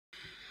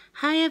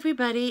Hi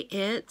everybody,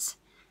 it's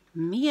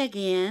me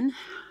again.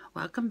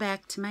 Welcome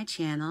back to my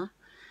channel.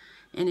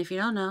 And if you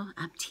don't know,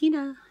 I'm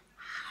Tina.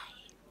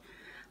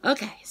 Hi.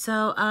 Okay,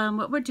 so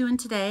what we're doing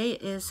today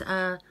is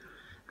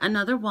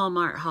another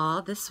Walmart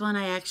haul. This one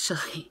I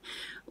actually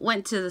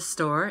went to the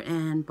store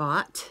and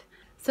bought.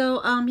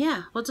 So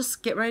yeah, we'll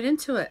just get right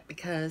into it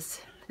because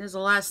there's a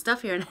lot of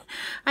stuff here. And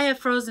I have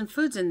frozen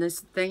foods in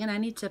this thing and I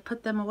need to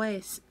put them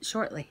away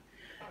shortly.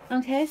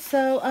 Okay,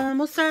 so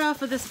we'll start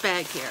off with this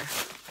bag here.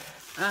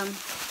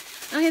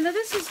 Okay, now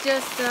this is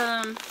just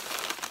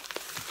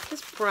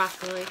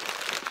broccoli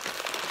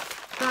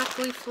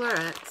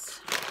florets,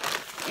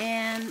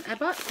 and I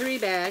bought 3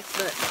 bags,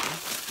 but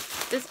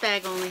this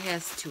bag only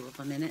has 2 of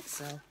them in it,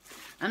 so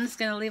I'm just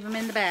gonna leave them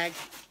in the bag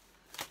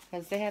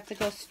because they have to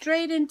go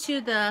straight into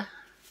the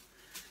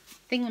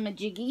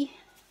thingamajiggy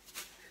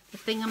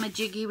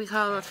we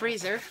call a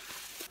freezer.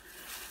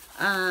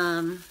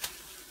 Some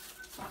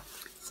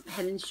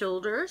Head and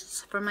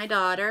Shoulders for my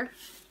daughter.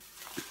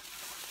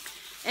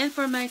 And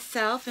for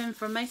myself and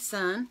for my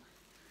son,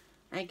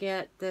 I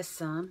get this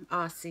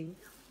Aussie.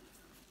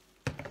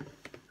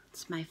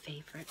 It's my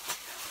favorite.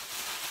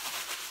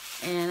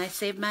 And I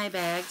save my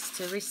bags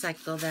to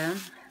recycle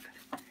them.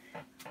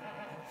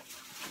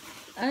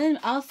 I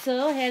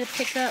also had to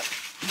pick up,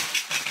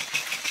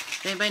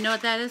 does anybody know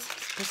what that is?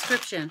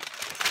 Prescription.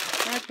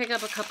 I had to pick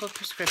up a couple of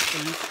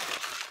prescriptions.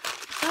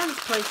 So I'll just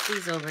place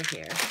these over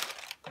here.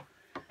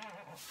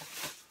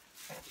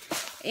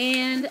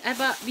 And I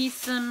bought me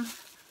some.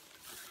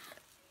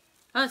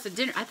 Oh, it's a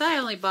dinner. I thought I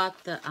only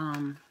bought the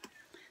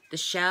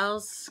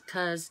shells,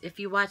 because if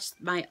you watched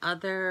my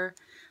other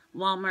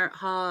Walmart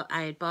haul,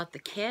 I had bought the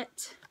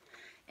kit,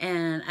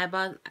 and I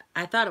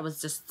thought it was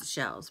just the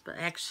shells, but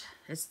actually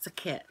it's the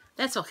kit.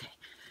 That's okay.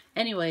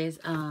 Anyways,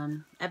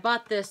 I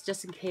bought this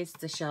just in case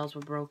the shells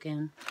were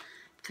broken,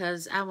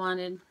 because I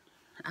wanted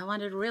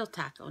a real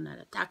taco, not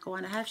a taco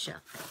on a half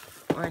shell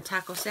or a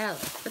taco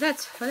salad. But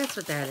that's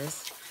what that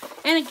is.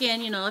 And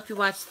again, you know, if you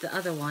watched the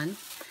other one,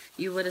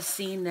 you would have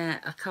seen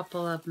that a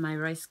couple of my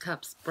rice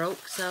cups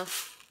broke, so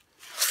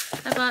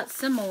I bought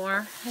some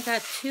more. I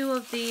got 2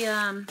 of the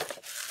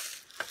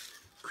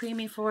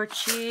creamy 4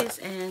 cheese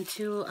and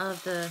 2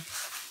 of the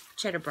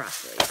cheddar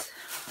broccolis.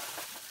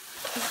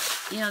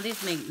 You know,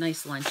 these make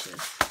nice lunches.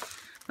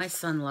 My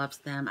son loves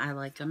them. I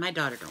like them. My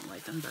daughter don't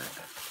like them, but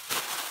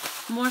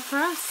more for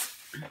us.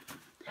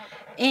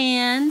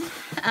 And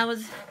I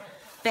was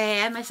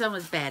bad. My son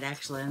was bad,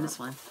 actually, on this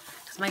one.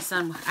 Because my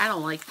son, I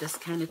don't like this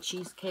kind of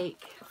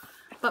cheesecake.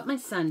 But my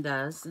son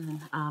does, and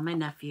my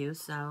nephew,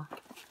 so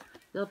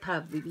they'll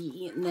probably be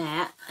eating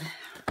that.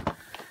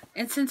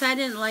 And since I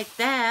didn't like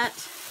that,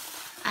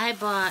 I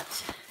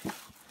bought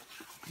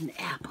an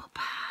apple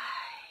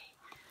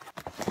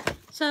pie.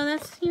 So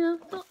that's, you know,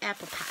 a little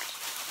apple pie.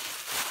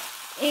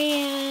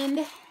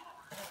 And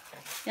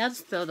I'll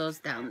just throw those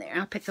down there.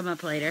 I'll pick them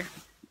up later.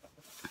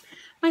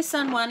 My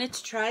son wanted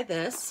to try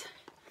this.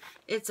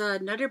 It's a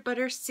Nutter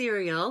Butter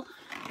cereal.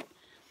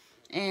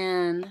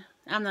 And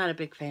I'm not a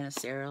big fan of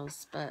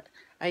cereals, but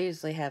I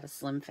usually have a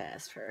Slim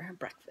Fast for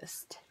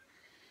breakfast.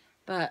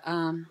 But,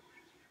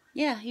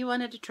 yeah, he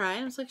wanted to try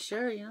it. I was like,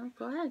 sure, you know,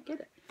 go ahead,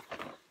 get it.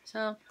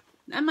 So,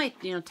 I might,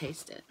 you know,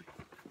 taste it.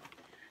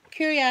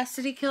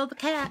 Curiosity killed the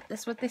cat.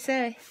 That's what they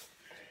say.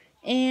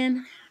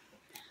 And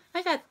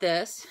I got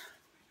this.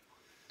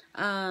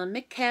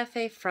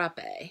 McCafe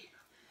Frappe.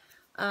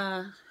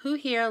 Who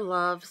here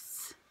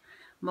loves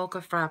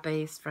mocha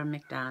frappes from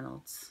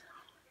McDonald's?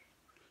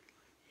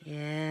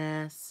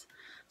 Yes.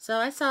 So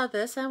I saw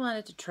this. I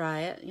wanted to try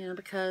it, you know,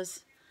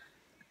 because,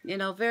 you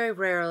know, very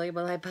rarely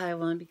will I buy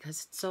one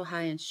because it's so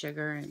high in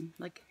sugar. And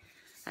like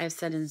I've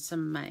said in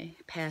some of my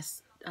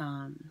past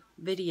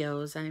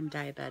videos, I'm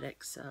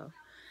diabetic, so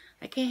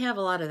I can't have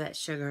a lot of that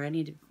sugar. I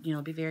need to, you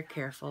know, be very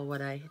careful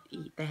what I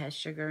eat that has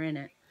sugar in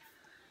it.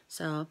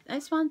 So I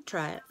just wanted to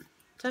try it.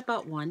 So I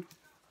bought one.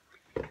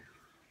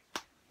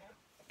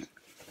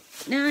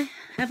 Now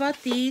I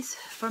bought these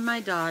for my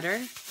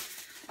daughter.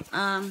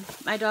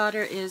 My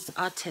daughter is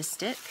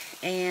autistic,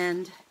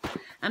 and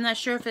I'm not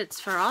sure if it's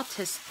for all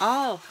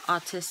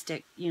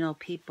autistic, you know,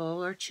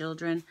 people or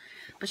children,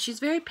 but she's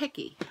very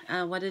picky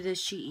on what it is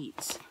she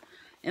eats.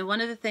 And one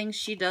of the things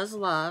she does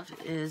love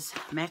is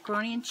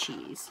macaroni and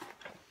cheese.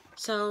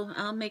 So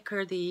I'll make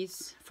her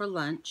these for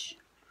lunch.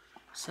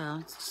 So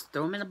just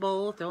throw them in a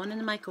bowl, throw them in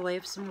the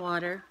microwave, some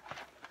water,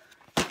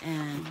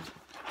 and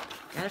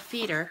gotta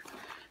feed her.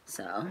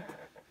 So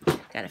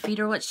gotta feed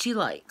her what she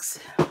likes,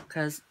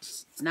 because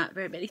it's not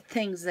very many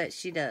things that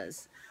she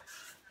does.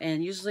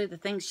 And usually the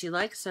things she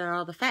likes are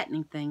all the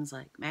fattening things,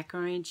 like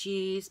macaroni and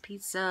cheese,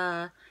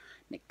 pizza,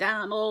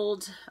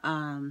 McDonald's,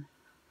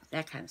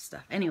 that kind of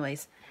stuff.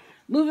 Anyways,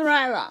 moving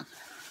right along.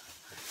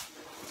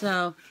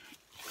 So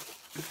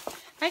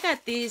I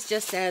got these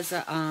just as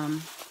a,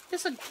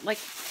 like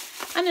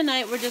on the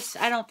night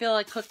I don't feel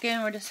like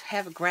cooking, we're just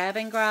have a grab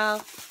and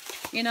growl,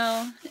 you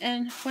know.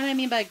 And what I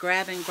mean by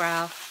grab and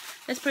growl,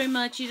 it's pretty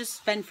much you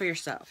just fend for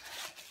yourself.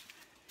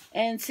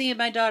 And see, if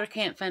my daughter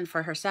can't fend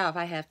for herself,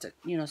 I have to,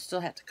 you know,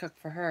 still have to cook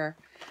for her.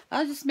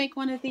 I'll just make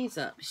one of these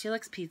up. She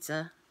likes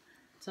pizza.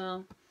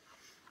 So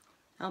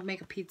I'll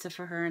make a pizza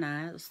for her and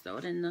I'll just throw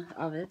it in the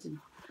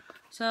oven.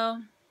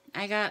 So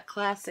I got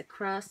classic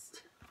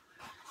crust.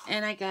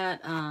 And I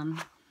got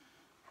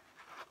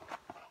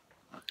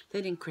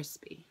thin and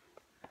crispy.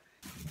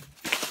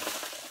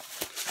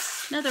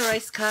 Another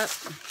rice cup.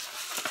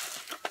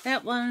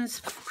 That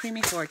one's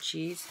creamy 4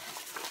 cheese.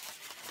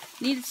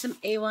 Needed some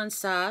A1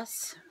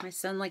 sauce. My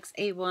son likes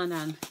A1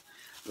 on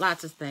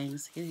lots of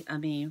things. I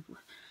mean,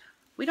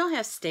 we don't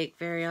have steak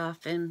very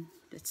often.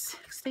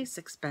 Steak's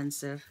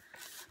expensive.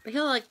 But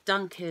he'll like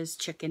dunk his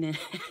chicken in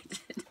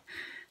it.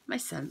 My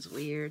son's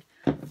weird.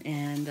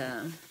 And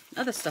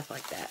other stuff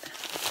like that.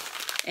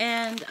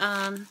 And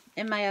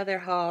in my other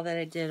haul that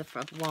I did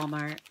from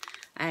Walmart,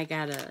 I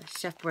got a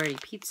Chef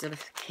Boyardee pizza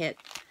kit.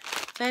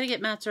 So I had to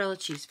get mozzarella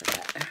cheese for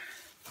that.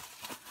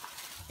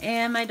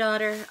 And my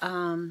daughter,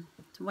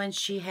 when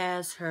she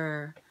has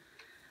her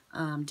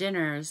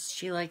dinners,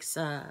 she likes,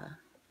 I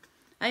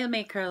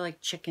make her like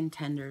chicken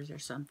tenders or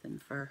something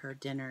for her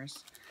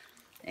dinners.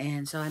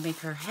 And so I make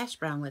her hash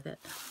brown with it.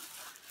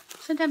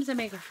 Sometimes I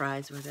make her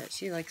fries with it.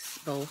 She likes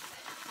both.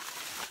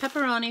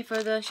 Pepperoni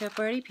for the Chef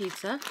Boyardee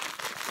pizza.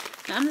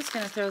 Now I'm just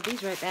going to throw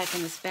these right back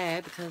in this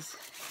bag because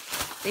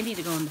they need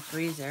to go in the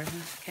freezer.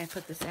 Can I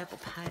put this apple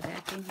pie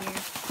back in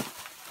here?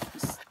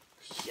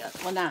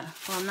 Well,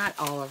 not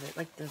all of it.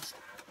 Like the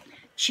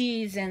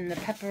cheese and the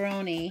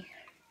pepperoni.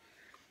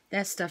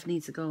 That stuff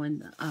needs to go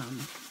in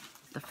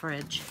the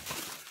fridge.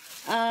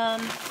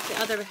 The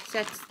other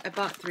sets, I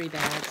bought 3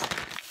 bags.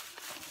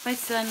 My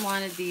son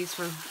wanted these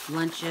for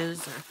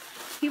lunches. Or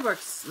he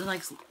works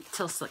like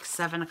till like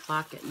 7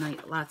 o'clock at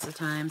night lots of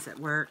times at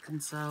work.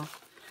 And so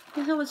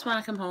he always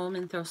want to come home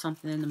and throw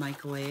something in the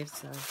microwave.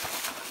 So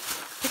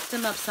picked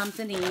him up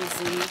something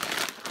easy.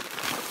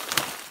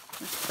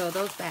 Let's throw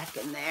those back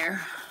in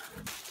there.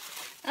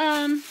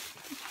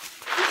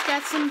 He's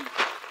got some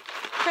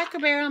Cracker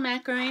Barrel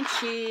macaroni and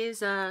cheese,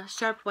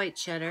 sharp white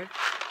cheddar.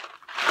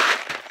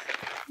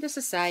 Just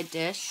a side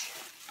dish.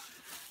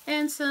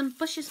 And some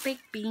Bush's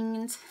baked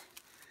beans.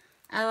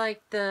 I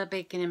like the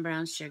bacon and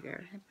brown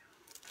sugar.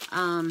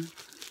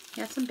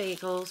 Got some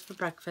bagels for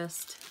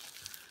breakfast.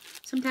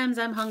 Sometimes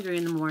I'm hungry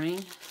in the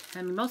morning.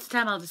 I mean, most of the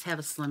time I'll just have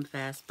a Slim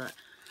Fast, but,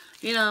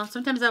 you know,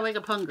 sometimes I wake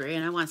up hungry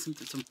and I want some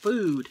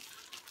food.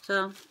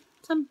 So,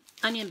 some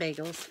onion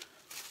bagels.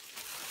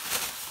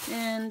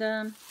 And,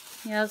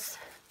 yeah, let's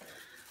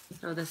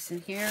throw this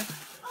in here.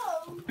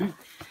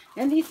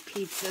 And these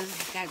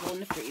pizzas gotta go in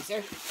the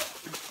freezer.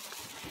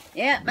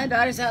 Yeah, my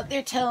daughter's out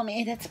there telling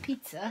me that's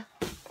pizza.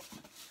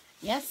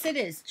 Yes, it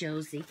is,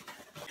 Josie.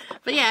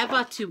 But yeah, I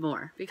bought 2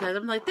 more because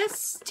I'm like,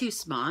 that's too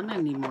small. I'm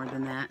gonna need more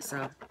than that.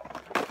 So,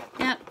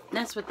 yeah,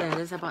 that's what that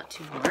is. I bought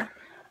 2 more.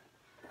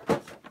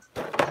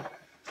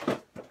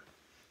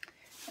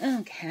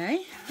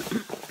 Okay.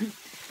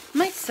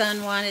 My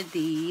son wanted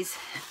these.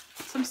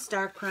 Some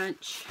Star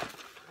Crunch.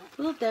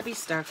 Little Debbie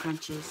Star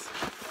Crunches.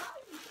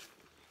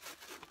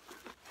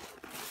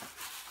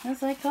 I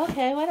was like,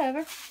 okay,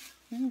 whatever.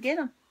 You can get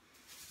them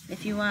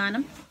if you want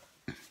them.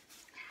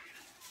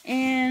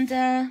 And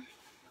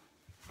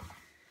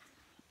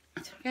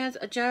got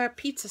a jar of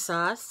pizza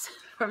sauce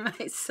for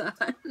my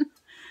son.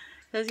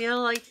 Because, you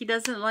know, like, he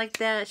doesn't like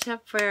that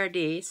Chef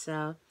Boyardee,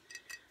 so.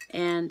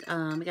 And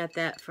we got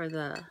that for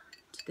the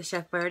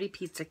Chef Boyardee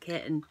pizza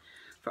kit, and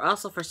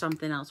also for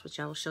something else, which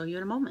I will show you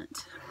in a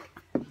moment.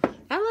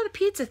 Got a lot of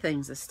pizza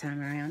things this time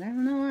around. I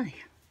don't know why.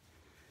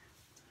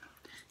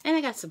 And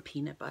I got some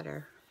peanut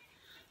butter.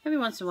 Every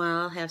once in a while,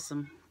 I'll have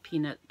some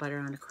peanut butter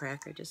on a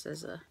cracker, just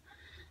as a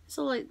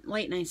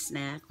late night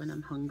snack when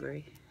I'm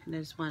hungry. And I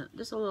just want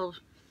just a little,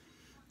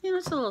 you know,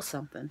 it's a little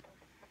something.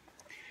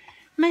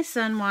 My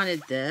son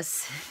wanted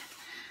this.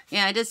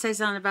 Yeah, I did say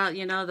something about,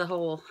 you know, the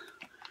whole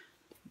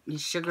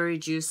sugary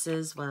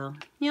juices. Well,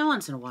 you know,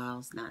 once in a while,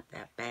 it's not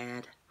that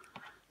bad.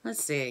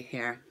 Let's see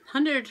here.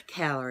 100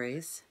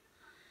 calories.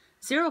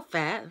 0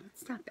 fat.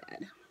 It's not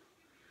bad.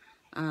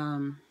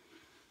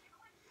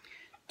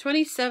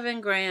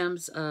 27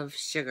 grams of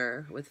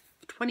sugar, with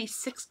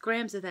 26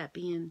 grams of that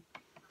being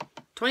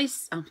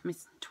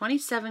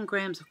 27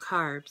 grams of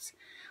carbs,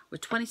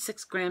 with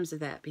 26 grams of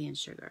that being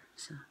sugar.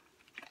 So,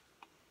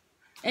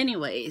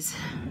 anyways,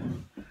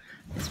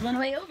 this one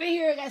way over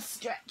here, I gotta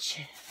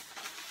stretch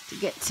to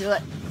get to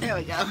it. There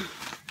we go.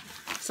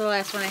 So, the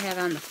last one I have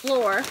on the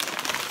floor,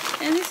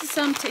 and this is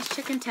some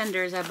chicken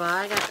tenders I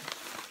bought. I got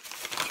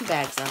 2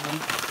 bags of them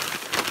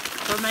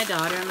for my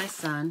daughter and my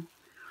son.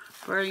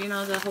 For, you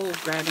know, the whole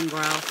grab and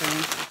growl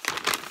thing.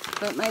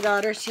 But my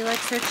daughter, she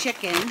likes her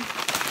chicken.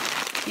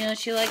 You know,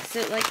 she likes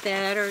it like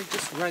that, or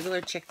just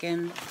regular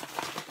chicken.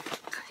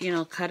 You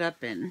know, cut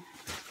up and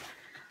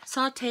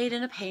sauteed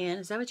in a pan.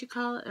 Is that what you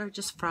call it? Or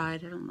just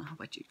fried? I don't know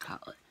what you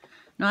call it.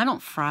 No, I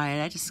don't fry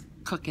it. I just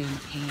cook it in a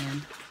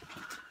pan.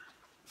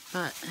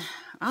 But,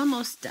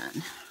 almost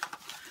done.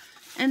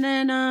 And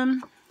then,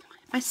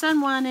 my son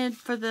wanted,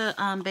 for the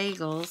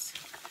bagels,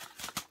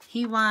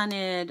 he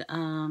wanted,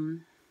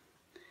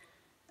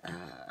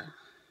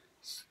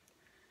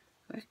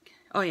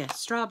 oh yeah,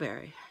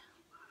 strawberry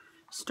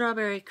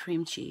strawberry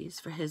cream cheese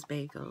for his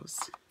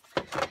bagels.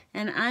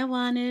 And I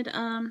wanted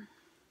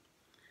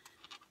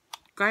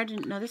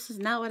garden. No, this is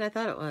not what I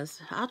thought it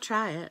was. I'll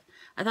try it.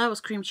 I thought it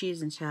was cream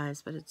cheese and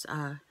chives, but it's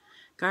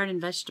garden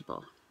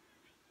vegetable.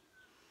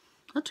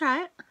 I'll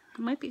try it. It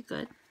might be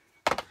good.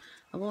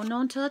 I won't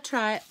know until I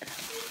try it.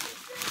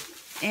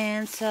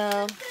 And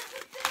so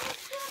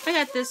I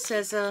got this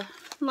as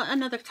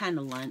another kind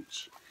of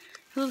lunch.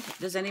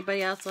 Does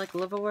anybody else like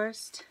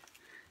liverwurst?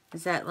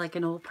 Is that like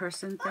an old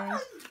person thing?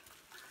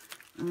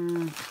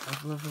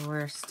 Love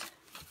liverwurst.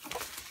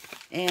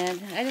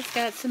 And I just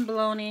got some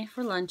bologna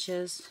for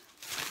lunches.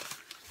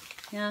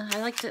 Yeah, I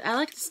like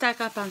to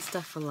stock up on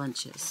stuff for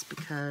lunches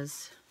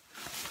because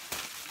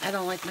I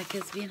don't like my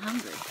kids being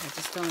hungry. I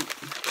just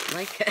don't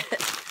like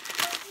it.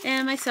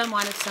 And my son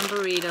wanted some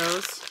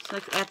burritos.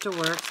 Like after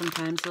work,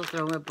 sometimes he'll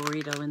throw a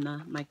burrito in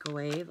the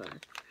microwave, or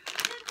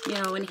you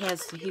know, when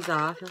he's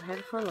off, he'll have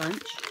it for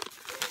lunch.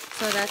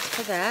 So that's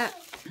for that.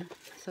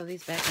 So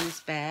these back in this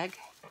bag.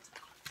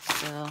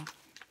 So,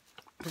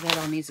 because that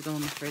all needs to go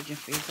in the fridge and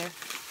freezer.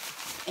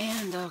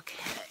 And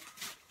okay,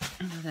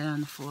 I'll put that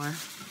on the floor.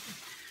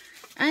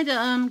 I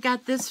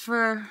got this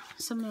for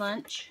some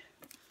lunch.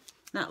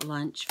 Not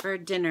lunch, for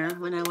dinner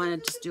when I want to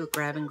just do a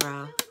grab and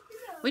growl.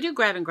 We do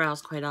grab and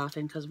growls quite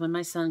often because when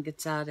my son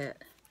gets out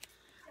at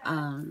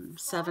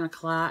 7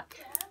 o'clock,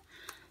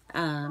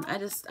 I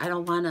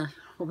don't want to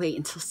wait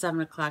until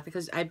 7 o'clock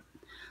because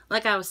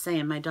like I was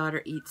saying, my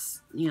daughter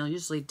eats, you know,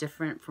 usually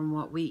different from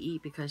what we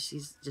eat because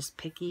she's just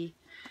picky.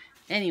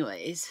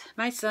 Anyways,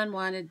 my son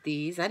wanted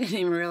these. I didn't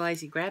even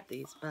realize he grabbed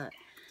these, but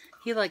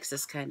he likes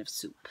this kind of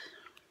soup.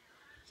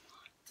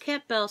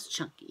 Campbell's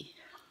Chunky.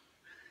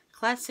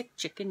 Classic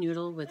chicken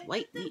noodle with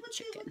white meat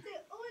chicken.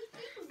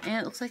 And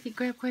it looks like he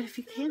grabbed quite a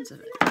few cans of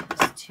it.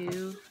 There's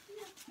 2,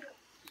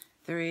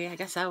 3. I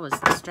guess I was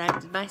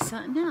distracted by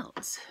something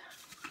else.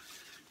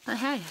 But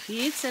hey, if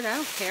he eats it, I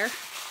don't care.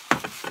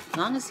 As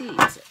long as he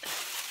eats it.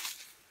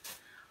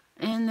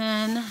 And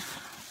then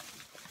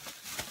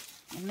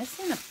I'm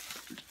missing a...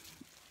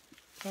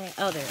 Okay.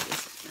 Oh, there it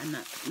is.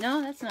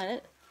 No, that's not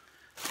it.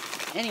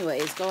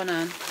 Anyways, going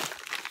on.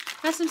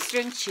 Got some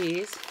string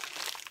cheese.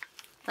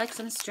 Like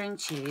some string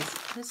cheese.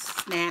 This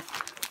snack.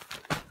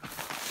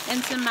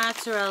 And some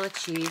mozzarella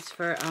cheese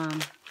for, I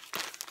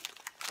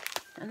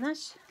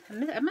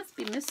must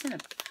be missing a...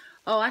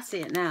 Oh, I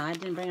see it now. I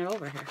didn't bring it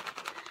over here.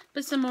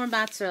 But some more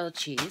mozzarella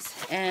cheese.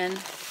 And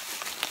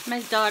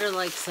my daughter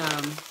likes,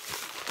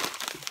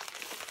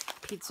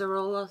 pizza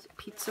rolls.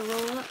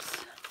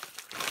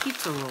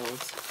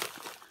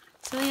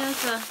 So yeah,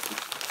 it's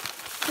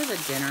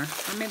a dinner,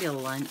 or maybe a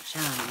lunch, I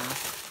don't know.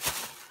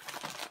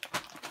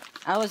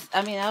 I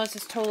was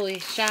just totally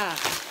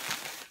shocked,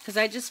 because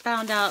I just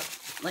found out,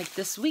 like,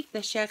 this week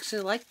that she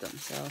actually liked them,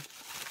 so.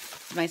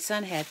 My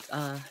son had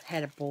a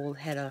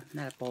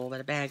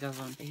bag of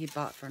them that he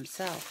bought for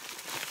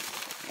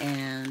himself.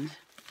 And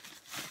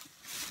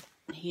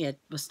he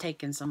was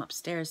taking some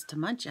upstairs to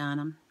munch on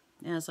them.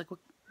 And I was like, well,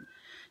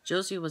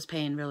 Josie was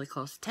paying really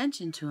close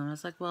attention to him. I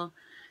was like, well,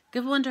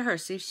 give one to her,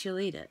 see if she'll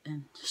eat it.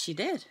 And she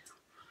did.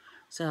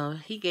 So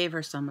he gave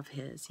her some of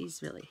his.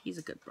 He's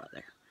a good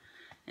brother.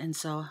 And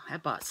so I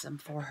bought some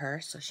for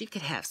her so she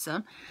could have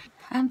some.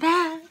 I'm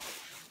back.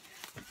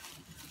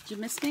 Did you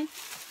miss me?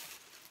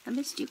 I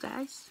missed you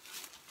guys.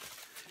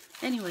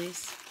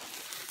 Anyways.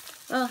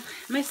 Well,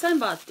 my son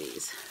bought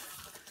these.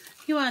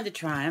 He wanted to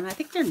try them. I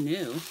think they're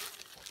new.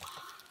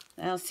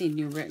 I don't see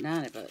new written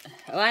on it, but...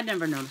 Oh, I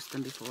never noticed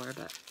them before,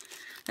 but...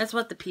 That's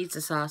what the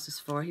pizza sauce is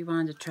for. He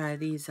wanted to try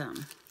these,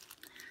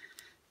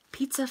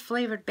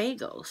 pizza-flavored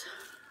bagels.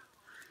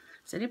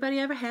 Has anybody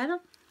ever had them?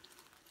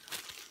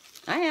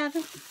 I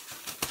haven't.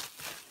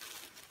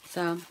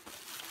 So,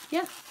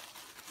 yeah.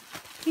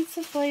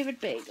 Pizza-flavored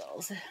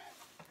bagels.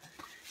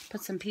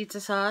 Put some pizza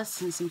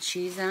sauce and some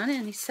cheese on it,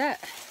 and he's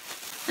set.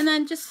 And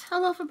then just a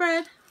loaf of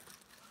bread.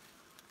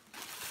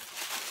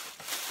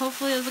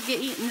 Hopefully it'll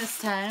get eaten this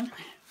time.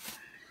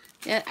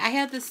 Yeah, I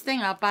had this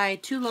thing. I'll buy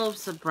 2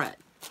 loaves of bread.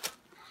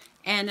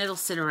 And it'll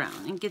sit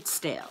around and get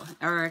stale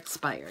or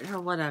expired or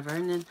whatever.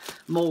 And then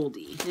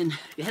moldy. And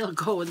it'll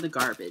go in the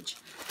garbage.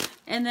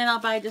 And then I'll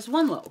buy just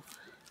 1 loaf.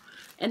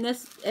 And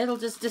it'll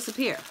just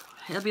disappear.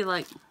 It'll be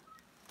like,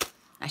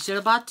 I should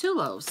have bought 2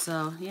 loaves.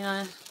 So, you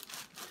know,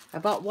 I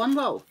bought 1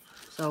 loaf.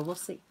 So we'll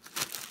see.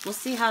 We'll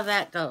see how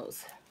that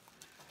goes.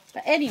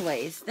 But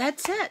anyways,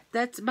 that's it.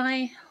 That's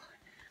my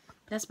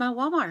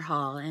Walmart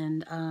haul.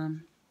 And,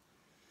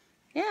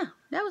 yeah,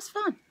 that was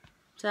fun.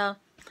 So,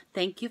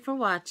 thank you for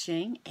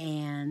watching.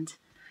 And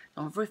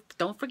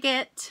don't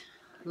forget,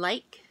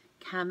 like,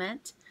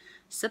 comment,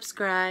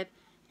 subscribe,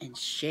 and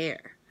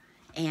share.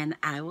 And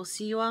I will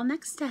see you all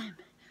next time.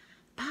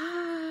 Bye.